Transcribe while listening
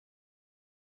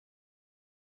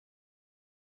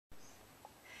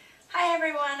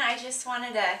everyone, I just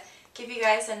wanted to give you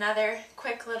guys another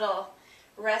quick little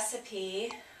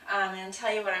recipe and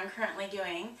tell you what I'm currently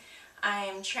doing.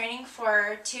 I'm training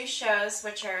for 2 shows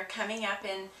which are coming up,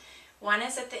 and one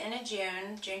is at the end of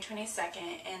June, June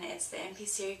 22nd, and it's the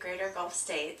NPC Greater Gulf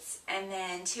States. And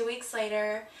then 2 weeks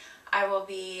later I will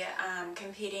be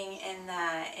competing in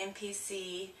the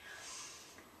NPC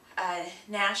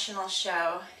national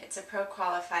show. It's a pro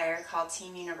qualifier called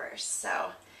Team Universe. So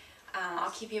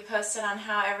I'll keep you posted on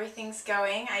how everything's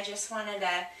going. I just wanted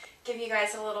to give you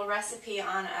guys a little recipe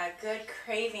on a good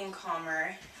craving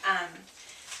calmer.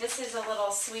 This is a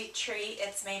little sweet treat.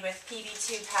 It's made with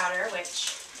PB2 powder,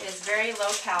 which is very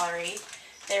low calorie.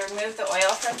 They remove the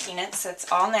oil from peanuts, so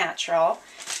it's all natural.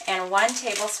 And 1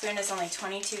 tablespoon is only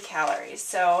 22 calories.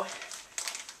 So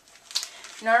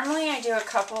normally I do a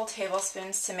couple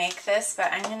tablespoons to make this,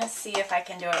 but I'm going to see if I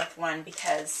can do it with 1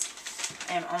 because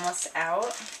I'm almost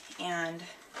out and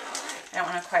I don't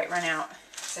want to quite run out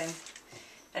because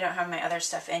I don't have my other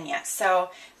stuff in yet.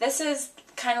 So this is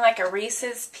kind of like a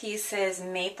Reese's Pieces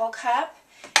maple cup,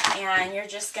 and you're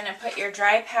just going to put your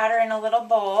dry powder in a little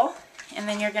bowl, and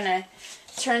then you're going to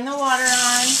turn the water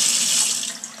on.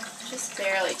 Just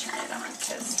barely turn it on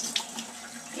because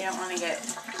you don't want to get,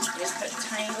 just put a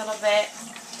tiny little bit,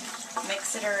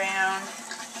 mix it around,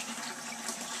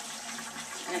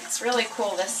 and it's really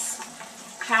cool. This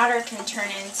powder can turn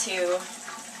into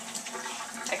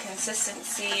a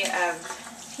consistency of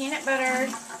peanut butter,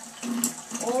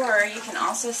 or you can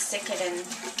also stick it in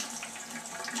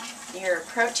your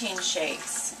protein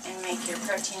shakes and make your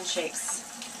protein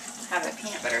shakes have a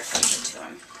peanut butter flavor to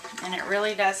them. And it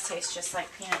really does taste just like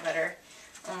peanut butter,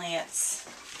 only it's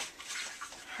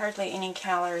hardly any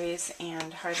calories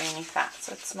and hardly any fat,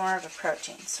 so it's more of a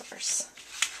protein source.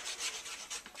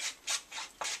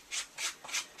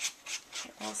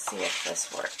 Okay, we'll see if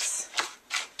this works.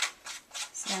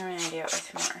 So then I'm going to do it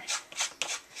with more.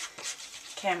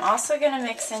 Okay, I'm also going to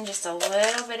mix in just a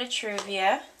little bit of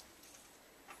Truvia,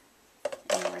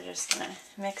 and we're just going to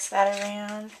mix that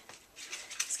around.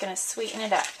 It's going to sweeten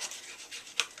it up.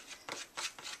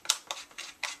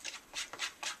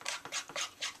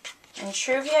 And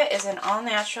Truvia is an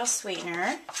all-natural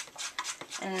sweetener,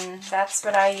 and that's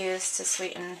what I use to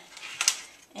sweeten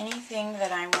anything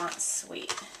that I want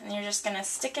sweet. And you're just going to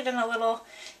stick it in a little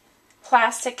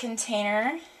plastic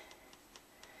container,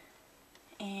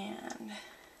 and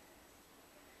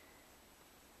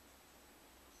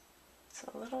it's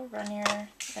a little runnier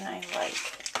than I like.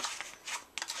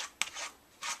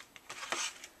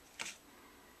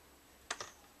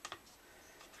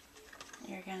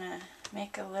 You're going to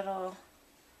make a little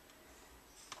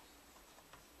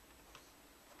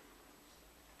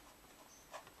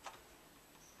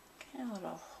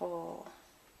hole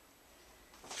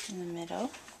in the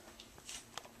middle.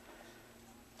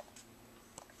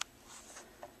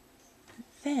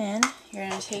 Then you're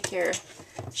going to take your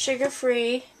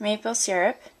sugar-free maple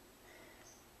syrup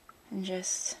and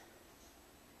just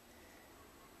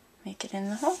make it in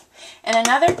the hole. And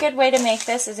another good way to make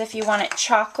this is if you want it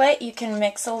chocolate, you can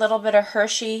mix a little bit of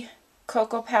Hershey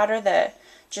cocoa powder, the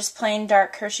just plain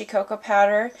dark Hershey cocoa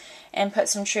powder, and put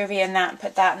some Truvia in that and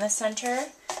put that in the center.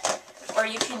 Or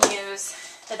you can use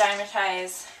the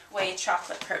Dymatize whey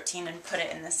chocolate protein and put it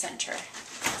in the center.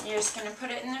 You're just going to put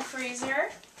it in the freezer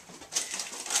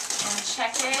and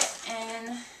check it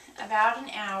in about an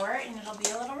hour, and it'll be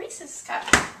a little Reese's cup.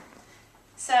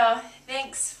 So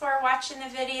thanks for watching the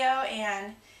video,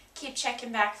 and keep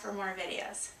checking back for more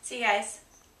videos. See you guys.